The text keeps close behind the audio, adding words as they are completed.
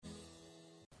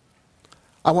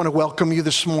I want to welcome you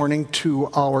this morning to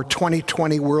our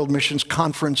 2020 World Missions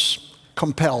Conference,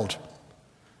 Compelled.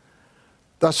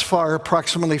 Thus far,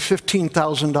 approximately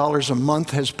 $15,000 a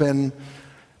month has been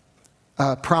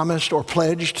promised or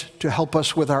pledged to help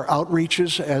us with our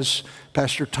outreaches, as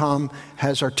Pastor Tom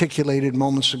has articulated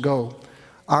moments ago.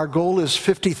 Our goal is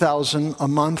 $50,000 a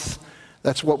month.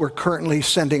 That's what we're currently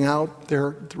sending out.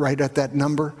 They're right at that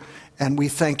number, and we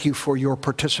thank you for your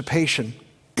participation.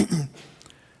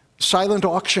 Silent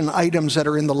auction items that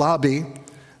are in the lobby,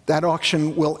 that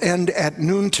auction will end at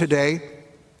noon today.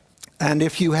 And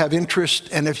if you have interest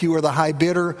and if you are the high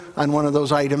bidder on one of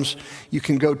those items, you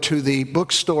can go to the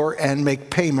bookstore and make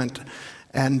payment,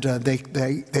 and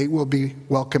they will be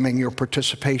welcoming your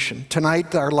participation.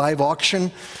 Tonight, our live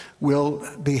auction will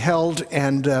be held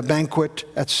and banquet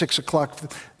at 6 o'clock.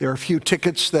 There are a few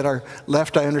tickets that are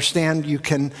left. I understand you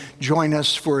can join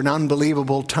us for an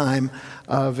unbelievable time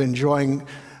of enjoying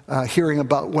hearing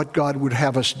about what God would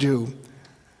have us do.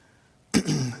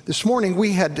 This morning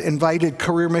we had invited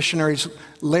career missionaries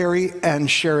Larry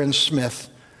and Sharon Smith,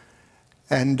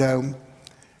 and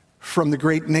from the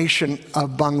great nation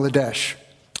of Bangladesh.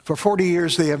 For 40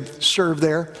 years they have served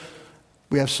there.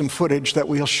 We have some footage that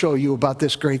we'll show you about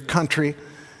this great country.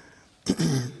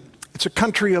 It's a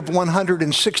country of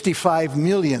 165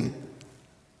 million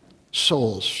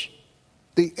souls,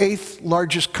 the 8th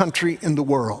largest country in the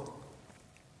world.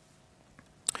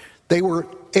 They were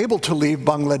able to leave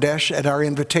Bangladesh at our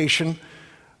invitation,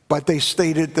 but they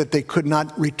stated that they could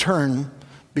not return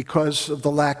because of the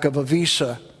lack of a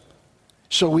visa.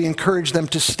 So we encouraged them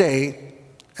to stay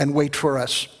and wait for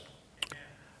us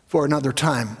for another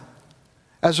time.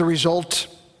 As a result,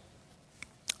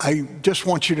 I just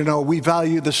want you to know we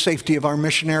value the safety of our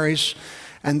missionaries,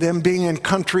 and them being in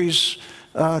countries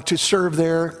to serve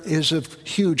there is of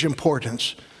huge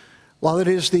importance. While it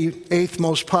is the 8th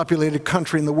most populated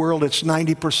country in the world, it's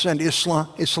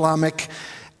 90% Islamic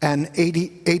and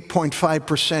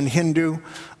 88.5% Hindu,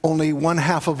 only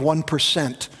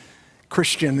 0.5%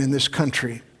 Christian in this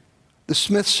country. The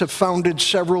Smiths have founded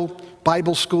several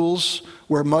Bible schools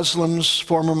where Muslims,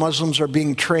 former Muslims, are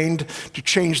being trained to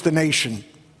change the nation.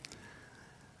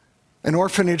 An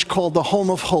orphanage called the Home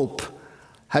of Hope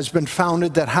has been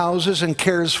founded that houses and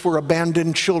cares for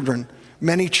abandoned children.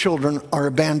 Many children are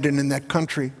abandoned in that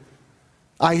country.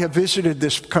 I have visited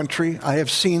this country. I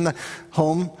have seen the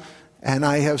home, and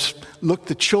I have looked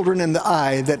the children in the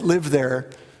eye that live there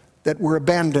that were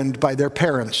abandoned by their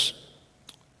parents.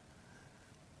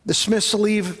 The Smiths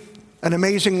leave an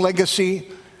amazing legacy.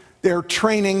 They're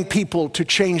training people to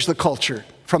change the culture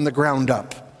from the ground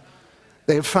up.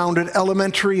 They have founded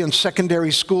elementary and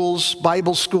secondary schools,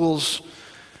 Bible schools.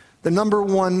 The number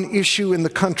one issue in the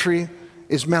country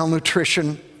is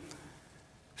malnutrition.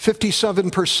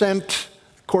 57%,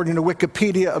 according to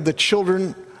Wikipedia, of the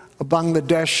children of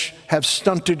Bangladesh have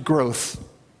stunted growth.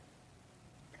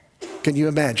 Can you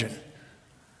imagine?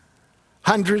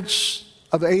 Hundreds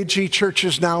of AG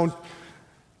churches now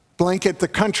blanket the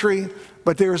country,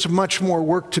 but there is much more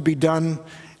work to be done.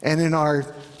 And in our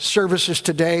services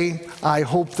today, I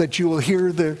hope that you will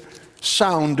hear the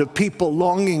sound of people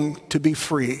longing to be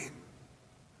free.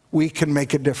 We can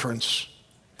make a difference.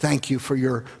 Thank you for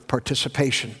your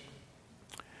participation.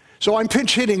 So I'm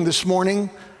pinch hitting this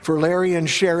morning for Larry and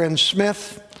Sharon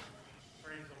Smith.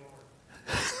 Praise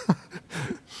the Lord.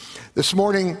 This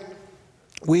morning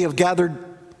we have gathered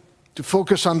to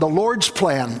focus on the Lord's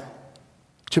plan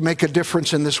to make a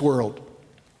difference in this world.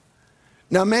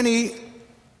 Now, many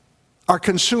are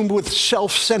consumed with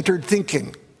self-centered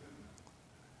thinking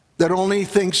that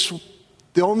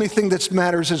the only thing that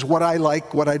matters is what I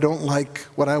like, what I don't like,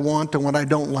 what I want and what I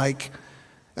don't like,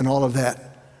 and all of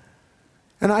that.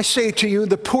 And I say to you,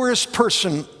 the poorest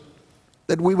person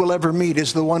that we will ever meet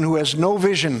is the one who has no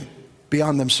vision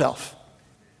beyond themselves.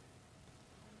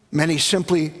 Many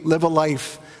simply live a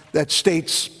life that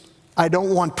states, I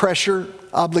don't want pressure,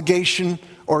 obligation,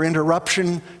 or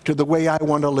interruption to the way I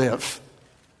want to live.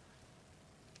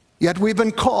 Yet we've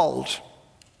been called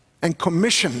and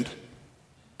commissioned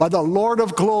by the Lord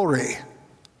of glory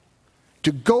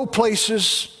to go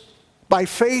places by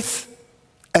faith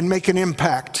and make an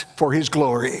impact for his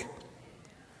glory.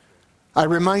 I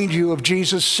remind you of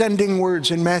Jesus' sending words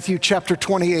in Matthew chapter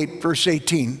 28, verse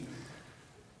 18.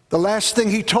 The last thing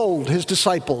he told his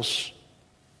disciples,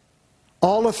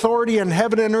 all authority in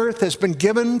heaven and earth has been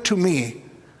given to me.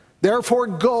 Therefore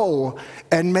go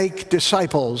and make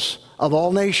disciples of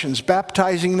all nations,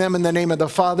 baptizing them in the name of the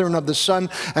Father and of the Son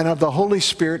and of the Holy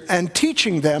Spirit, and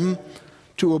teaching them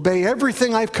to obey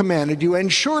everything I've commanded you.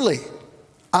 And surely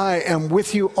I am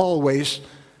with you always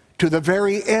to the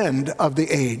very end of the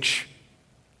age.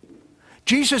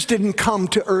 Jesus didn't come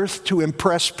to earth to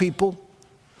impress people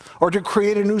or to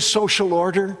create a new social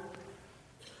order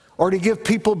or to give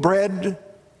people bread.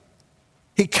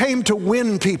 He came to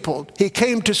win people. He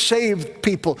came to save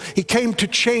people. He came to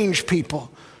change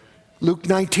people. Luke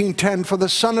 19:10, for the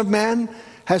Son of Man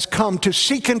has come to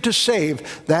seek and to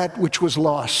save that which was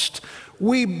lost.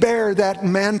 We bear that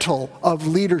mantle of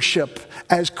leadership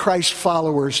as Christ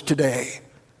followers today.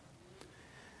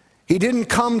 He didn't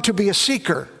come to be a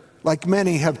seeker like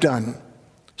many have done.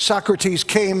 Socrates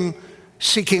came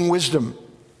seeking wisdom.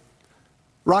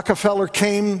 Rockefeller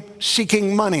came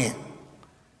seeking money.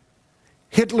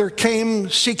 Hitler came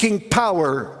seeking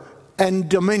power and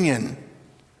dominion.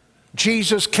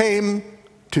 Jesus came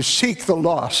to seek the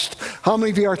lost. How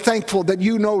many of you are thankful that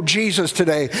you know Jesus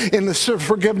today in the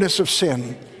forgiveness of sin?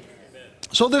 Amen.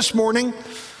 So this morning,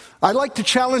 I'd like to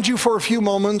challenge you for a few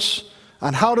moments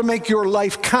on how to make your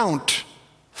life count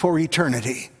for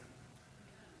eternity.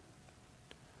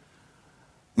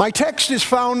 My text is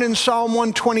found in Psalm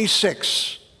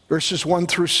 126, verses 1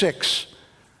 through 6.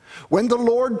 When the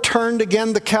Lord turned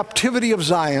again the captivity of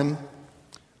Zion,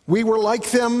 we were like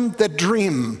them that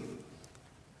dream.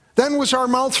 Then was our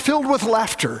mouth filled with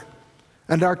laughter,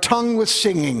 and our tongue with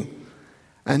singing.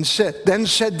 Then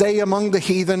said they among the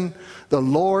heathen, the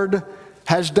Lord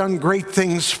has done great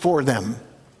things for them.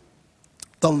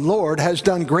 The Lord has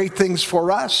done great things for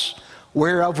us,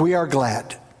 whereof we are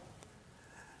glad.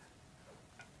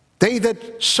 They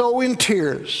that sow in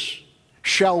tears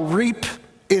shall reap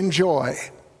in joy.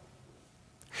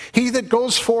 He that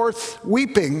goes forth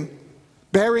weeping,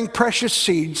 bearing precious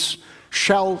seeds,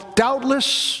 shall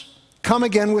doubtless come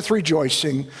again with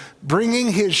rejoicing,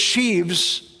 bringing his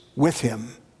sheaves with him.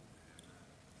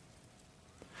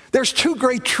 There's two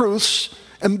great truths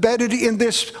embedded in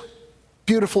this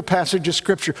beautiful passage of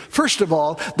Scripture. First of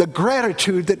all, the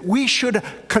gratitude that we should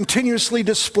continuously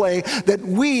display that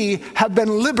we have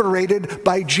been liberated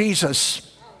by Jesus.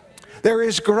 There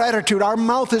is gratitude. Our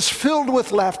mouth is filled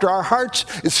with laughter. Our hearts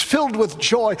is filled with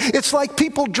joy. It's like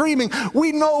people dreaming.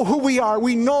 We know who we are.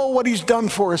 We know what he's done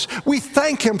for us. We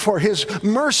thank him for his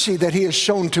mercy that he has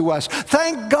shown to us.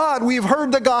 Thank God we've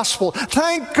heard the gospel.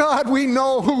 Thank God we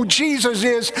know who Jesus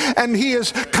is and he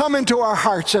has come into our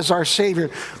hearts as our Savior.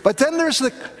 But then there's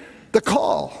the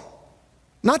call.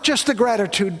 Not just the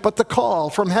gratitude, but the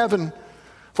call from heaven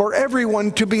for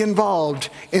everyone to be involved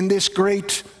in this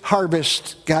great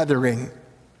harvest gathering.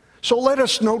 So let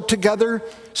us note together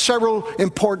several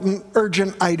important,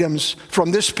 urgent items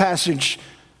from this passage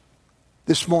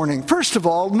this morning. First of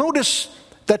all, notice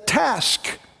the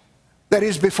task that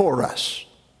is before us.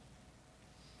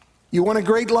 You want a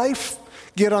great life?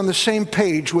 Get on the same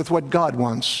page with what God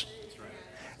wants,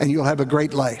 and you'll have a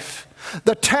great life.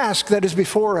 The task that is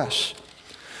before us.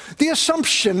 The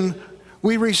assumption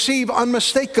we receive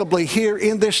unmistakably here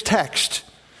in this text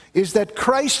is that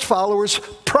Christ followers'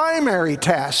 primary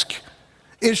task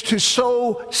is to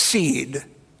sow seed.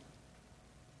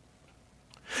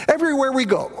 Everywhere we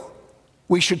go,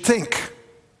 we should think,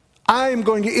 I'm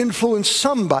going to influence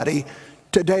somebody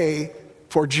today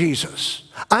for Jesus.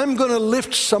 I'm going to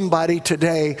lift somebody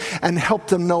today and help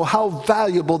them know how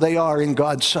valuable they are in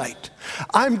God's sight.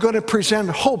 I'm going to present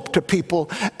hope to people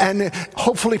and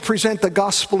hopefully present the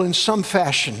gospel in some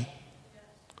fashion.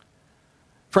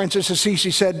 Francis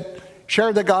Assisi said,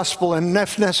 share the gospel and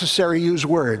if necessary, use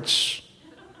words.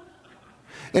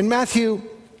 In Matthew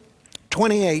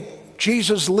 28,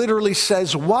 Jesus literally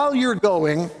says, while you're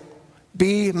going,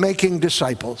 be making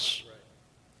disciples.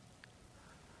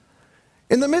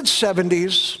 In the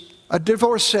mid-70s, a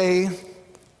divorcee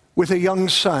with a young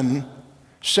son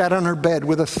sat on her bed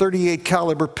with a .38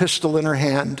 caliber pistol in her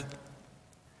hand.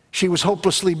 She was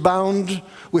hopelessly bound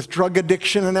with drug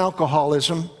addiction and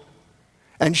alcoholism,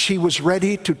 and she was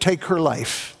ready to take her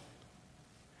life.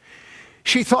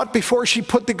 She thought before she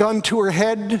put the gun to her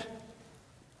head,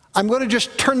 I'm going to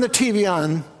just turn the TV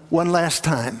on one last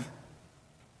time.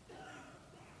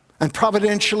 And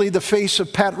providentially, the face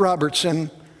of Pat Robertson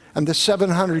and the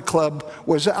 700 Club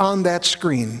was on that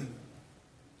screen.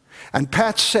 And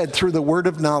Pat said through the word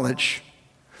of knowledge,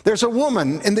 there's a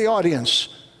woman in the audience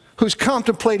who's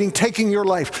contemplating taking your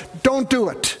life. Don't do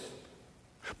it.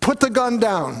 Put the gun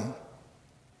down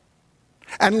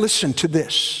and listen to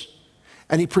this.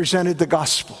 And he presented the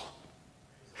gospel.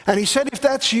 And he said, if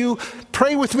that's you,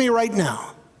 pray with me right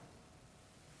now.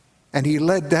 And he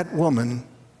led that woman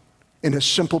in a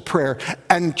simple prayer.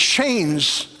 And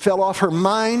chains fell off her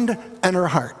mind and her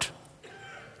heart.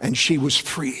 And she was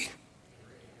free.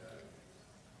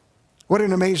 What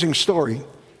an amazing story.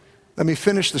 Let me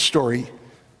finish the story.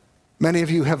 Many of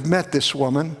you have met this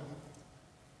woman.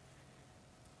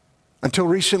 Until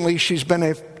recently, she's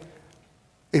been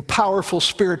a powerful,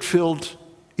 spirit-filled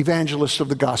evangelist of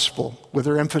the gospel with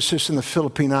her emphasis in the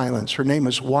Philippine Islands. Her name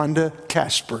is Wanda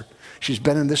Casper. She's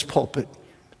been in this pulpit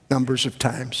numbers of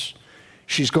times.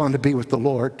 She's gone to be with the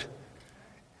Lord.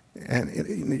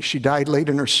 And she died late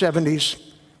in her 70s.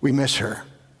 We miss her.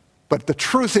 But the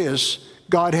truth is,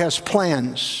 God has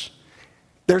plans.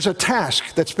 There's a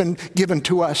task that's been given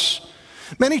to us.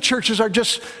 Many churches are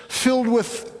just filled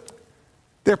with,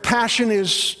 their passion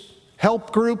is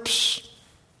help groups.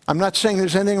 I'm not saying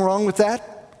there's anything wrong with that.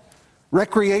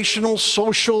 Recreational,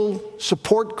 social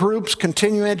support groups,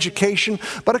 continuing education.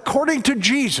 But according to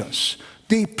Jesus,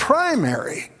 the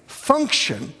primary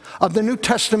function of the New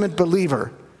Testament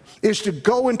believer is to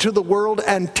go into the world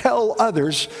and tell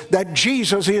others that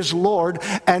Jesus is Lord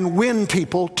and win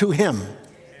people to Him.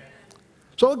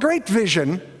 So a great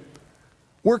vision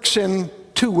works in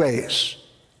two ways.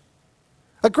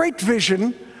 A great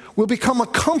vision will become a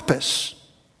compass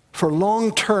for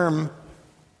long-term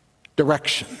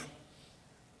direction.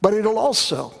 But it'll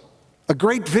also, a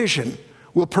great vision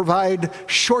will provide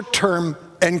short-term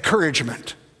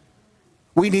encouragement.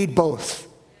 We need both.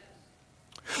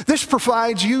 This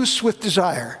provides use with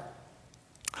desire.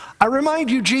 I remind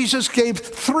you, Jesus gave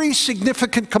 3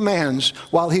 significant commands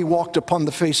while He walked upon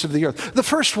the face of the earth. The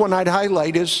first one I'd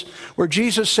highlight is where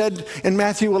Jesus said in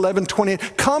Matthew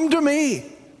 11:28, "Come to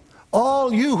me,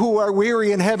 all you who are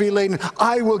weary and heavy laden,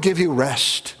 I will give you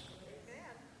rest."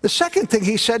 The second thing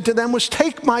He said to them was,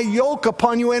 "Take my yoke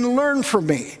upon you and learn from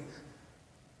me."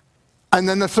 And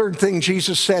then the third thing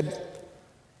Jesus said,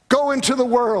 "Go into the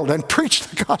world and preach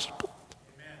the gospel.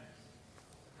 Amen.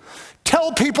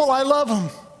 Tell people I love them."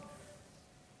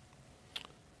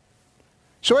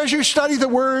 So as you study the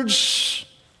words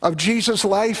of Jesus'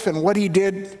 life and what He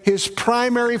did, His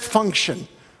primary function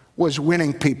was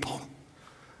winning people.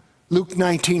 Luke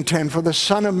 19:10, "For the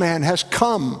Son of Man has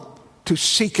come to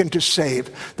seek and to save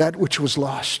that which was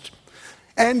lost."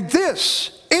 And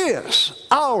this is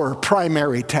our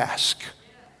primary task.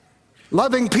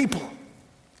 Loving people,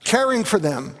 caring for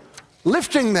them,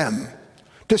 lifting them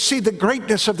to see the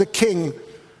greatness of the King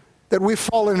that we've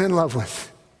fallen in love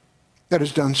with, that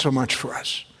has done so much for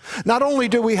us. Not only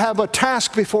do we have a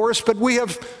task before us, but we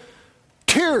have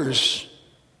tears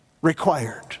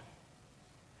required.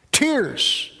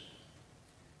 Tears.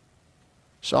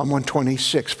 Psalm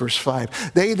 126, verse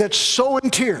 5. "They that sow in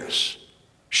tears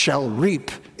shall reap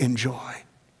in joy.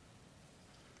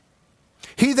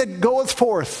 He that goeth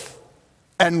forth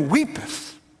and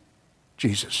weepeth,"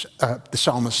 the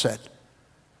psalmist said.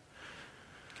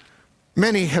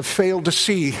 Many have failed to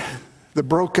see the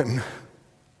broken,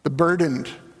 the burdened,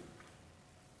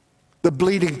 the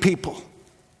bleeding people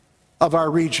of our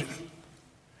region.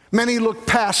 Many look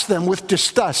past them with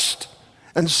disgust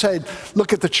and said,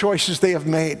 "Look at the choices they have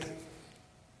made."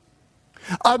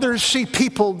 Others see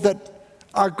people that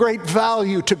are great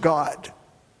value to God.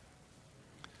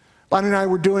 Bonnie and I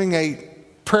were doing a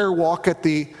prayer walk at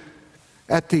the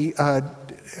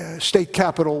state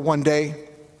capitol one day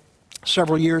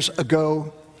several years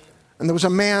ago, and there was a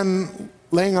man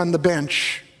laying on the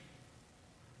bench,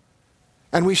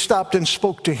 and we stopped and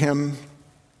spoke to him,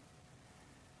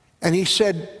 and he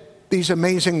said these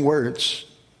amazing words,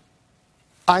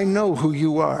 "I know who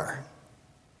you are."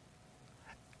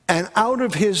 And out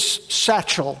of his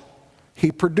satchel,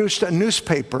 he produced a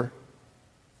newspaper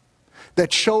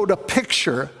that showed a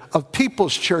picture of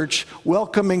People's Church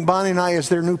welcoming Bonnie and I as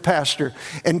their new pastor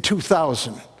in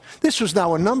 2000. This was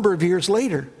now a number of years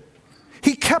later.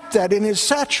 He kept that in his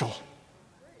satchel.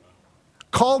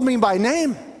 Called me by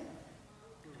name.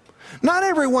 Not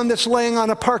everyone that's laying on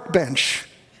a park bench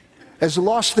has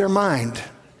lost their mind.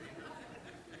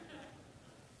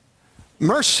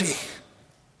 Mercy,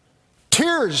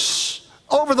 tears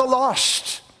over the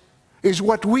lost is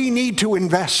what we need to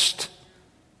invest.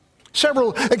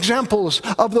 Several examples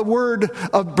of the word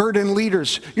of burden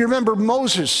leaders. You remember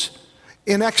Moses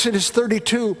in Exodus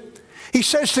 32. He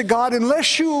says to God,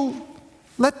 "Unless you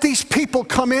let these people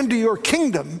come into your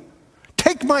kingdom,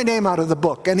 take my name out of the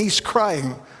book." And he's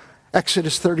crying.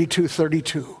 Exodus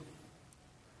 32:32.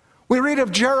 We read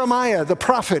of Jeremiah, the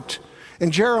prophet,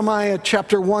 in Jeremiah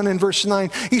chapter 1 and verse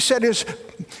 9. He said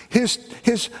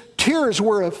his tears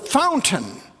were a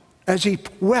fountain as he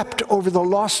wept over the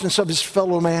lostness of his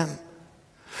fellow man.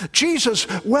 Jesus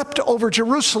wept over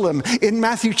Jerusalem in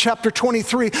Matthew chapter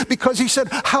 23 because he said,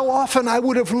 "How often I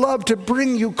would have loved to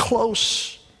bring you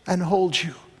close and hold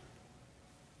you,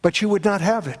 but you would not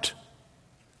have it."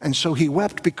 And so he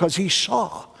wept because he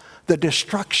saw the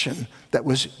destruction that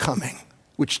was coming,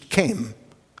 which came,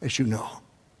 as you know.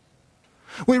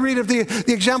 We read of the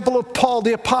example of Paul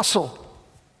the apostle,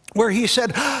 where he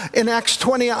said in Acts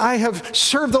 20, I have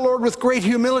served the Lord with great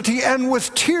humility and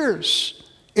with tears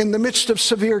in the midst of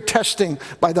severe testing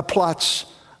by the plots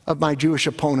of my Jewish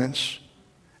opponents.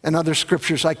 And other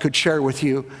scriptures I could share with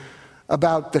you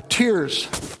about the tears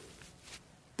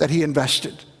that he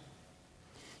invested.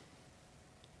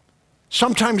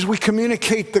 Sometimes we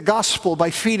communicate the gospel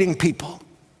by feeding people,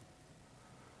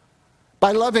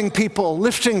 by loving people,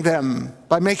 lifting them,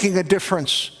 by making a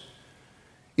difference.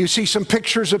 You see some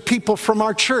pictures of people from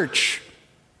our church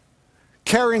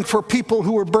caring for people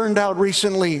who were burned out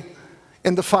recently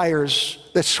in the fires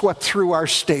that swept through our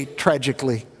state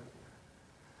tragically.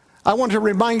 I want to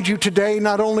remind you today,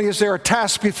 not only is there a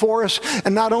task before us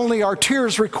and not only are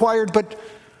tears required, but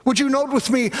would you note with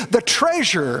me the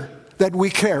treasure that we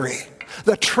carry?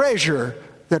 The treasure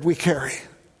that we carry.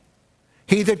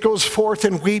 He that goes forth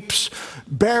and weeps,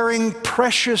 bearing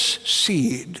precious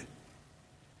seed.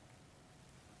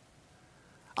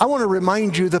 I want to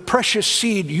remind you the precious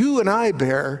seed you and I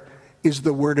bear is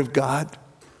the Word of God.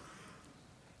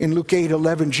 In Luke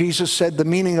 8:11, Jesus said the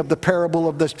meaning of the parable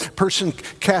of the person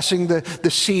casting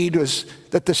the seed was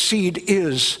that the seed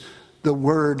is the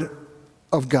Word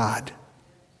of God.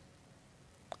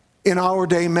 In our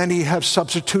day, many have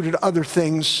substituted other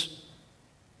things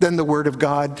than the Word of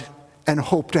God and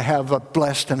hope to have a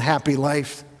blessed and happy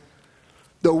life.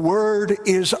 The Word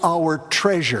is our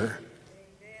treasure.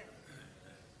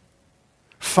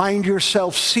 Find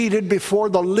yourself seated before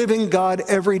the living God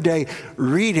every day,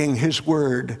 reading His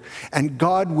Word, and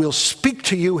God will speak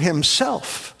to you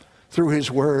Himself through His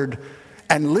Word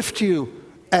and lift you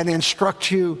and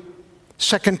instruct you.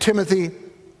 2 Timothy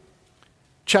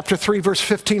chapter 3, verse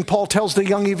 15, Paul tells the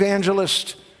young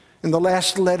evangelist in the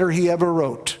last letter he ever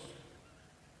wrote,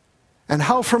 and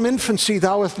how from infancy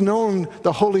thou hast known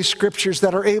the Holy Scriptures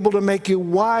that are able to make you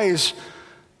wise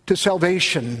to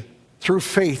salvation through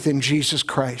faith in Jesus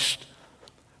Christ.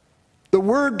 The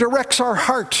Word directs our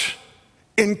heart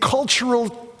in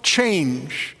cultural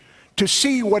change to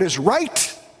see what is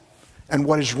right and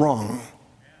what is wrong.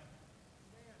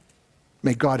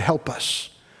 May God help us.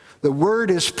 The Word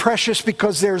is precious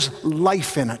because there's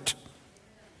life in it.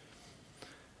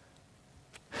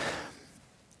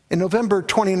 In November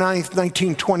 29th,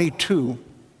 1922,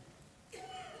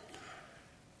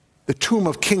 the tomb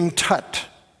of King Tut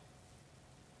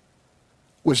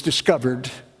was discovered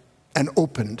and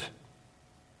opened.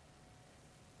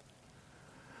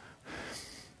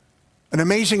 An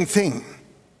amazing thing.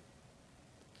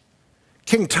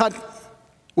 King Tut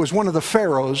was one of the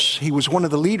pharaohs. He was one of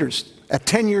the leaders. At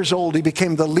 10 years old, he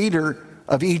became the leader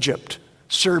of Egypt,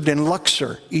 served in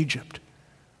Luxor, Egypt.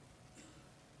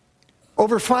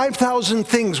 Over 5,000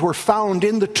 things were found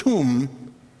in the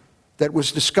tomb that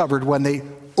was discovered when they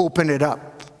opened it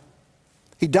up.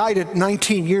 He died at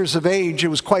 19 years of age. It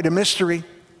was quite a mystery.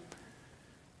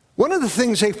 One of the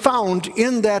things they found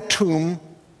in that tomb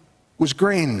was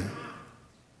grain,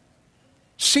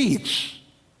 seeds.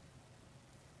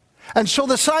 And so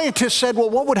the scientists said,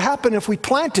 well, what would happen if we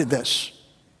planted this?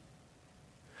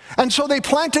 And so they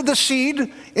planted the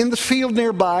seed in the field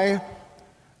nearby,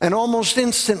 and almost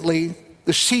instantly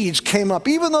the seeds came up,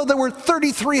 even though they were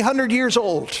 3,300 years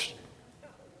old.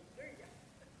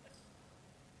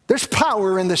 There's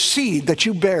power in the seed that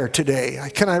you bear today.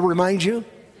 Can I remind you?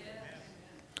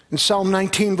 In Psalm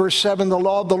 19, verse 7, the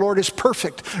law of the Lord is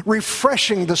perfect,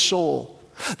 refreshing the soul.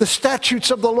 The statutes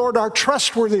of the Lord are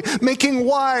trustworthy, making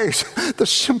wise the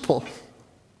simple.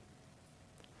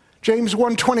 James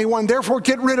 1:21, therefore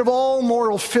get rid of all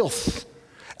moral filth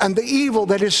and the evil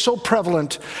that is so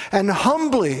prevalent, and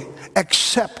humbly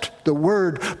accept the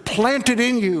word planted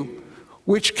in you,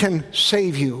 which can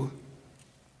save you.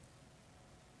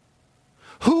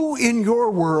 Who in your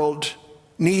world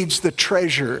needs the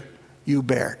treasure you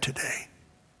bear today?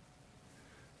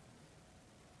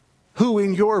 Who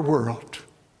in your world?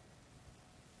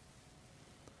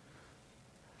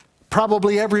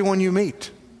 Probably everyone you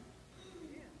meet.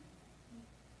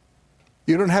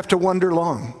 You don't have to wonder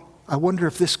long. I wonder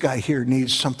if this guy here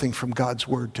needs something from God's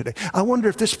word today. I wonder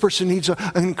if this person needs an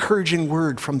encouraging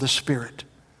word from the Spirit.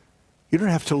 You don't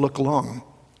have to look long.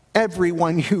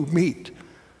 Everyone you meet.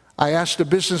 I asked a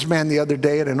businessman the other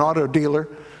day at an auto dealer,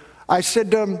 I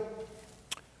said,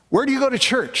 where do you go to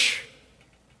church?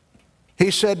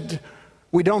 He said,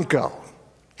 we don't go.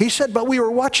 He said, but we were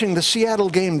watching the Seattle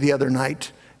game the other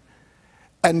night,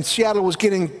 and Seattle was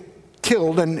getting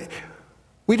killed, and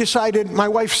we decided, my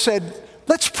wife said,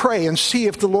 let's pray and see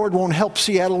if the Lord won't help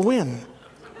Seattle win.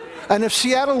 And if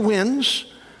Seattle wins,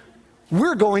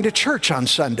 we're going to church on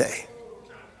Sunday.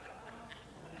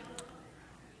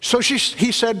 So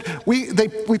he said,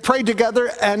 we prayed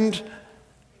together and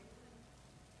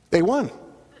they won.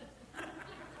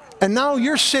 And now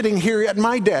you're sitting here at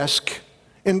my desk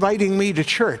inviting me to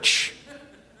church.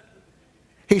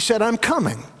 He said, I'm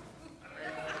coming.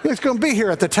 He's going to be here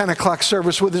at the 10 o'clock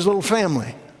service with his little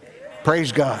family.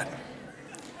 Praise God.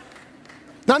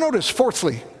 Now notice,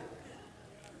 fourthly,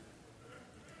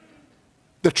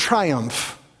 the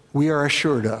triumph we are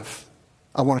assured of.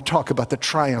 I want to talk about the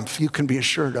triumph you can be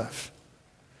assured of.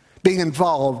 Being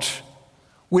involved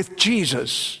with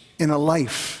Jesus in a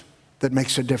life that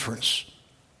makes a difference.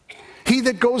 He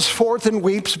that goes forth and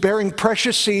weeps, bearing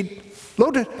precious seed,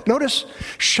 notice,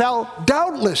 shall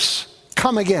doubtless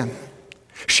come again.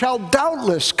 Shall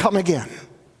doubtless come again.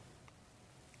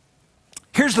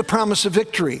 Here's the promise of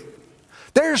victory.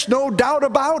 There's no doubt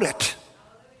about it.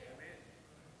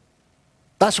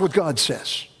 That's what God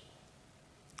says.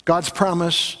 God's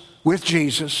promise with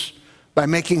Jesus, by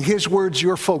making his words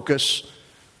your focus,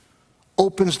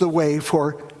 opens the way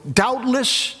for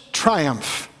doubtless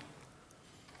triumph.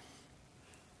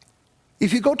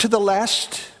 If you go to the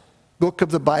last book of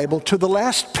the Bible, to the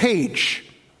last page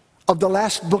of the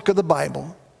last book of the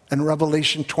Bible, in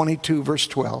Revelation 22, verse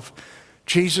 12,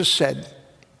 Jesus said,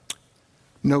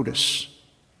 notice,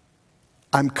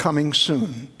 I'm coming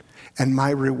soon, and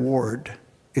my reward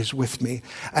is with me,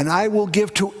 and I will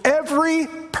give to every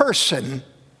person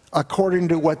according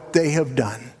to what they have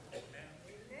done.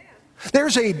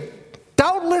 There's a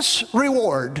doubtless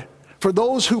reward for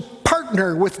those who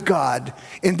partner with God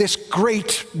in this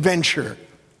great venture.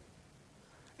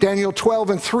 Daniel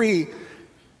 12:3,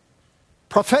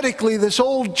 prophetically, this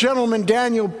old gentleman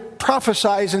Daniel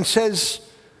prophesies and says,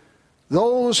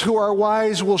 those who are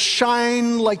wise will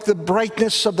shine like the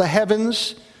brightness of the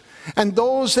heavens, and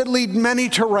those that lead many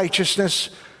to righteousness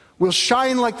will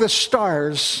shine like the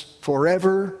stars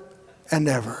forever and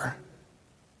ever.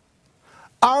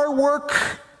 Our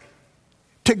work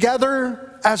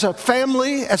together as a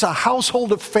family, as a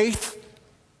household of faith,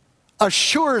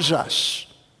 assures us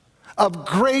of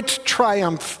great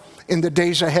triumph in the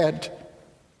days ahead.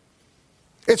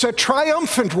 It's a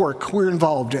triumphant work we're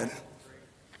involved in.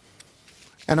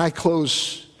 And I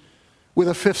close with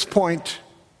a fifth point: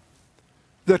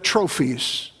 the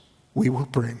trophies we will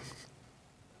bring.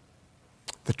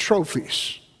 The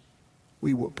trophies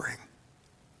we will bring.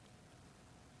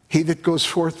 He that goes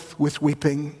forth with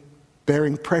weeping,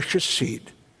 bearing precious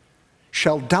seed,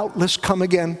 shall doubtless come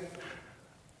again.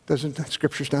 Doesn't the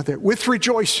scripture's not there? With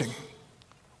rejoicing,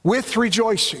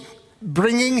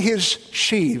 bringing his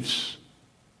sheaves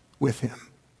with him.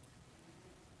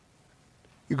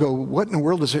 You go, what in the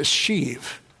world is a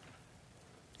sheaf?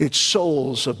 It's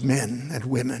souls of men and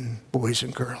women, boys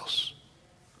and girls.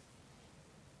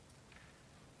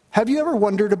 Have you ever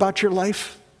wondered about your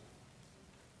life?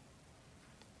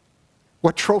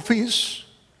 What trophies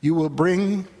you will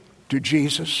bring to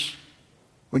Jesus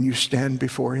when you stand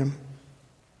before him?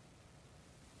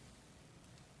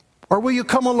 Or will you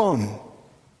come alone?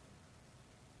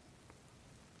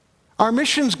 Our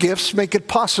missions gifts make it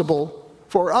possible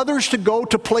for others to go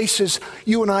to places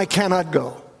you and I cannot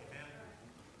go.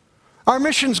 Our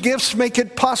missions gifts make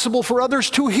it possible for others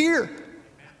to hear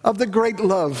of the great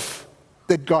love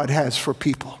that God has for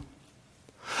people.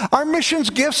 Our missions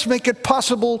gifts make it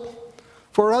possible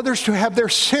for others to have their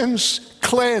sins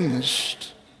cleansed,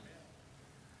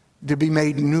 to be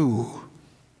made new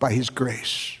by his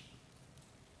grace.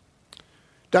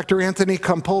 Dr. Anthony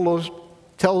Campolo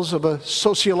tells of a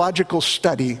sociological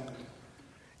study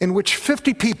in which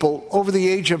 50 people over the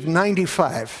age of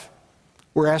 95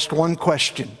 were asked one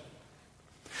question.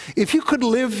 If you could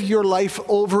live your life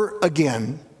over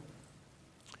again,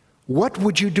 what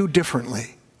would you do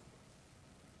differently?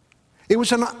 It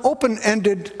was an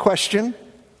open-ended question,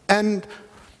 and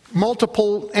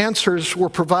multiple answers were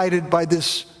provided by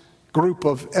this group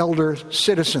of elder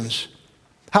citizens.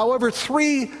 However,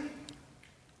 3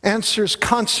 answers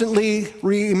constantly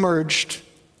re-emerged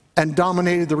and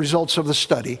dominated the results of the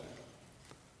study.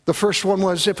 The first one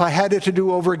was, if I had it to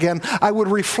do over again, I would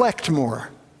reflect more.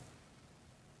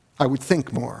 I would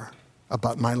think more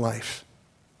about my life.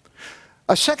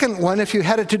 A second one, if you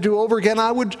had it to do over again,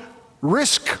 I would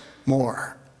risk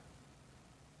more.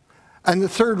 And the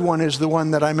third one is the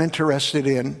one that I'm interested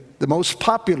in, the most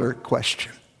popular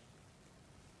question.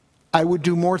 I would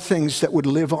do more things that would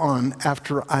live on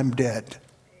after I'm dead.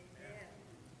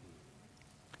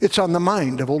 It's on the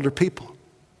mind of older people.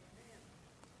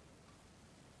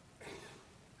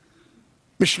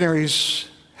 Missionaries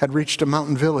had reached a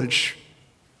mountain village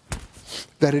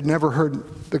that had never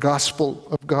heard the gospel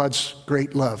of God's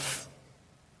great love.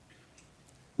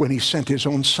 when he sent his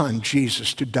own son,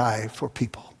 Jesus, to die for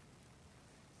people.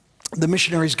 The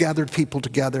missionaries gathered people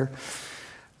together,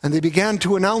 and they began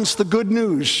to announce the good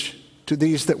news to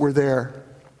these that were there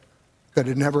that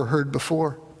had never heard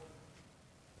before.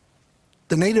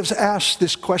 The natives asked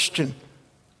this question: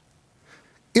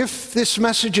 if this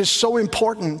message is so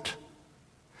important,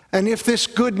 and if this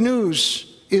good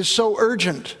news is so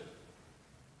urgent,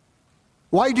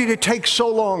 why did it take so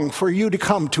long for you to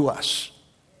come to us?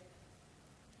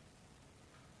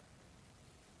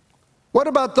 What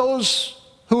about those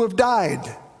who have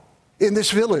died in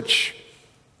this village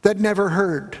that never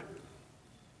heard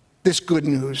this good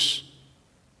news?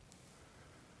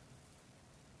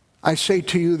 I say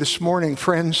to you this morning,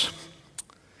 friends,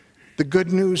 the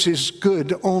good news is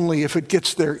good only if it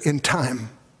gets there in time.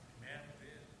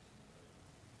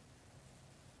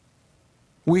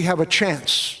 We have a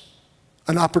chance,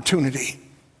 an opportunity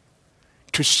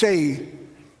to say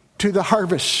to the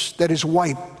harvest that is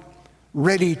white,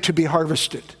 ready to be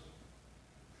harvested,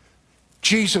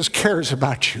 Jesus cares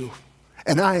about you,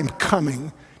 and I am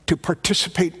coming to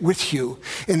participate with you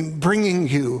in bringing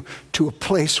you to a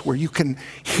place where you can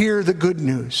hear the good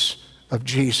news of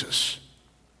Jesus.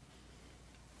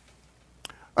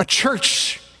 A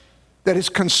church that is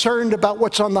concerned about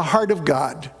what's on the heart of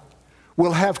God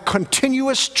will have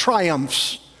continuous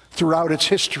triumphs throughout its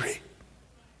history.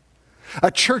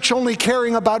 A church only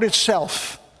caring about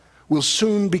itself will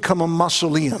soon become a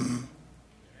mausoleum.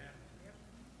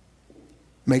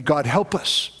 May God help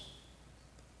us.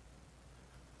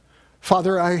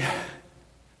 Father, I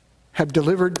have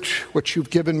delivered what you've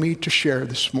given me to share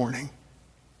this morning.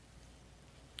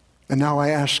 And now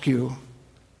I ask you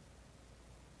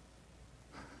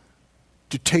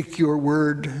to take your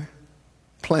word,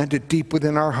 plant it deep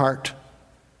within our heart,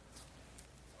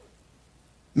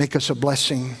 make us a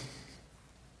blessing,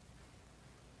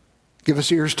 give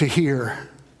us ears to hear.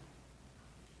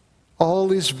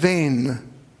 All is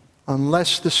vain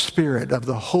unless the Spirit of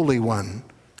the Holy One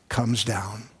comes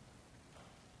down.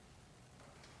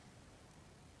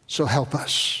 So help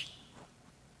us,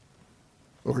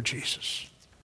 Lord Jesus.